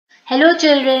Hello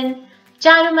children,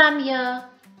 Charu ma'am here.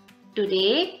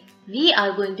 Today we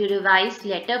are going to revise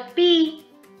letter P.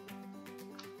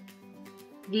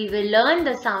 We will learn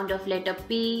the sound of letter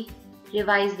P,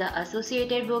 revise the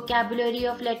associated vocabulary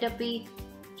of letter P,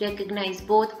 recognize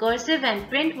both cursive and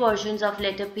print versions of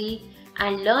letter P,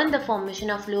 and learn the formation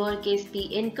of lowercase p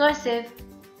in cursive.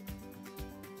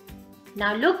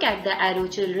 Now look at the arrow,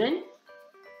 children.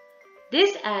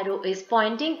 This arrow is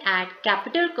pointing at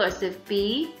capital cursive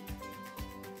P,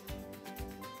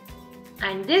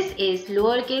 and this is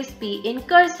lowercase p in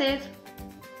cursive,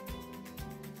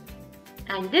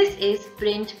 and this is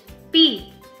print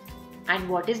P. And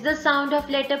what is the sound of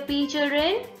letter P,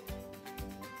 children?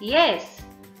 Yes,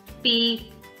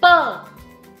 P, P.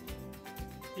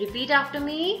 Repeat after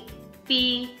me,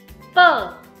 P, P.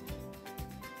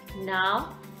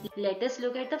 Now let us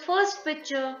look at the first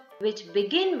picture, which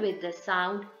begin with the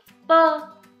sound P.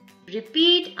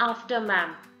 Repeat after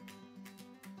ma'am.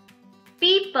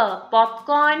 P for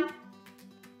popcorn,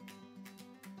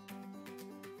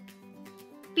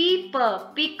 P for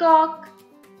peacock,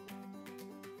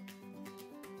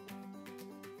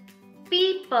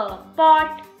 P for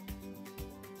pot,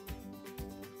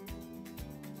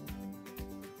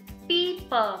 P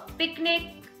for picnic,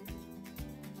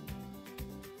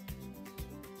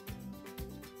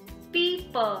 P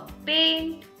for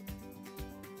paint,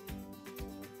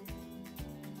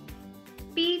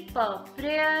 P for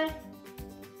prayer,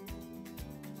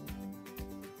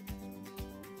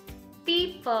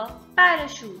 P for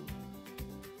parachute.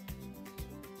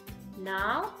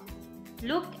 Now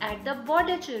look at the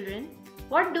border, children.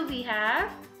 What do we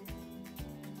have?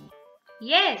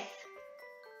 Yes,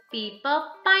 P for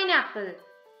pineapple.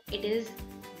 It is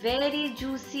very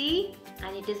juicy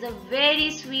and it is a very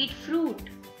sweet fruit.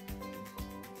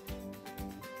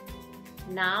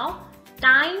 Now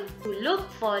time to look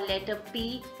for letter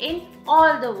P in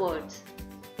all the words.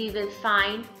 We will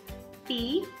find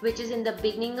P which is in the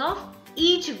beginning of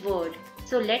each word.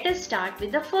 So let us start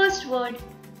with the first word.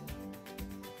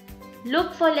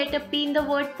 Look for letter P in the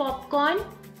word popcorn.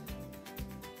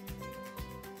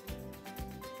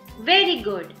 Very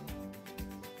good.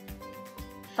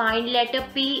 Find letter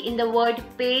P in the word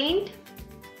paint.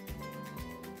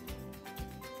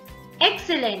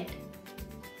 Excellent.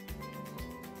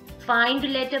 Find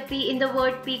letter P in the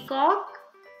word peacock.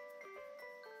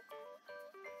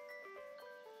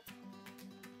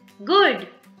 Good.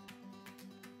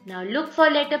 Now look for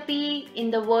letter P in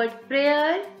the word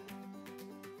prayer.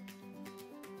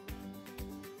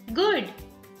 Good.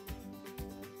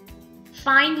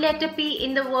 Find letter P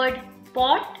in the word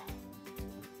pot.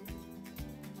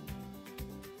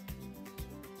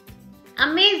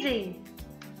 Amazing.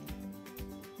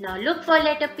 Now look for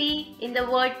letter P in the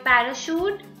word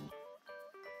parachute.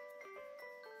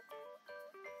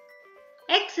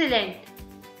 Excellent.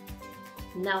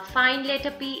 Now find letter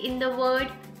P in the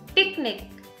word picnic.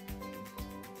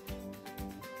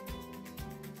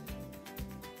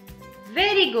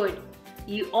 Very good.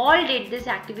 You all did this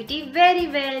activity very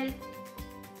well.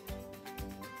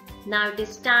 Now it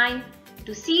is time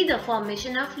to see the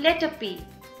formation of letter P.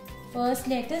 First,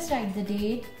 let us write the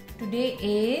date. Today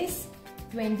is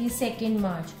 22nd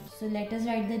March. So let us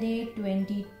write the date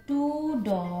 22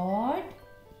 dot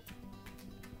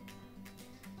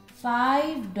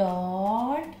 5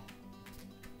 dot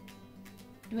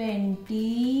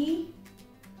 20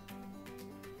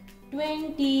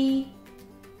 20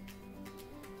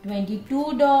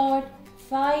 22 dot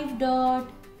 5 dot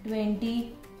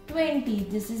 20 20.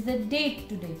 This is the date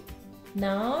today.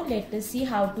 Now let us see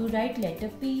how to write letter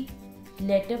P.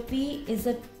 Letter P is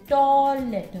a tall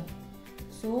letter.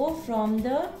 So from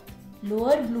the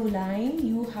lower blue line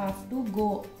you have to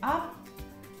go up,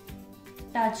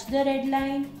 touch the red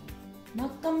line.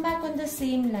 Now come back on the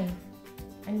same line.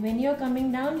 And when you're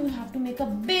coming down you have to make a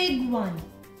big one.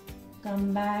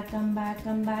 Come back, come back,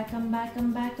 come back, come back,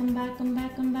 come back, come back, come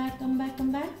back, come back, come back,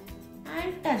 come back,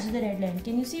 and touch the red line.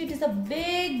 Can you see it is a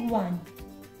big one?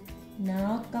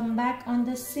 Now come back on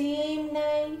the same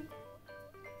line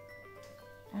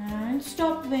and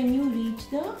stop when you reach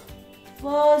the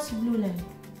first blue line.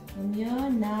 From here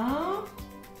now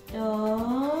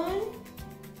turn,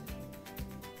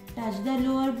 touch the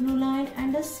lower blue line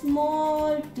and a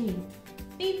small tail.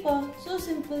 Paper, so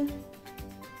simple.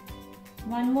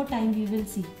 One more time we will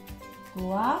see.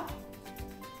 Go up,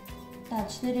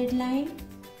 touch the red line,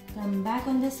 come back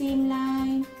on the same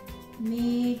line,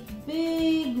 make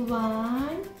big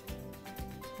one,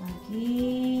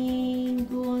 again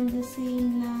go on the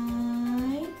same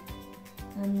line,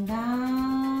 come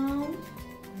down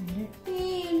and a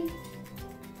tail.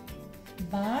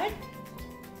 But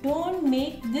don't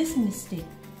make this this mistake.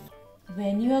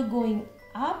 When you are going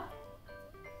up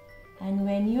and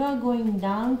when you are going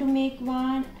down to make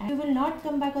one, and you will not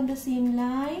come back on the same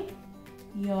line,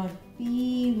 your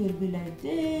P will be like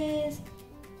this,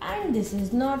 and this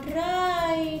is not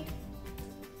right.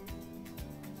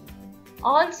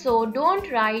 Also,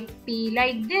 don't write P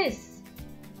like this.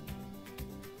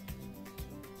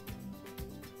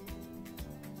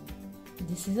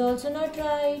 This is also not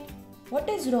right. What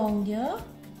is wrong here?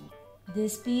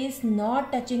 This P is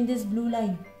not touching this blue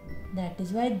line. That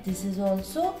is why this is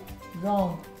also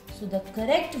wrong. So the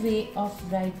correct way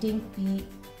of writing P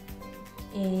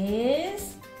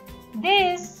is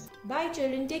This. Bye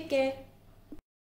children, take care.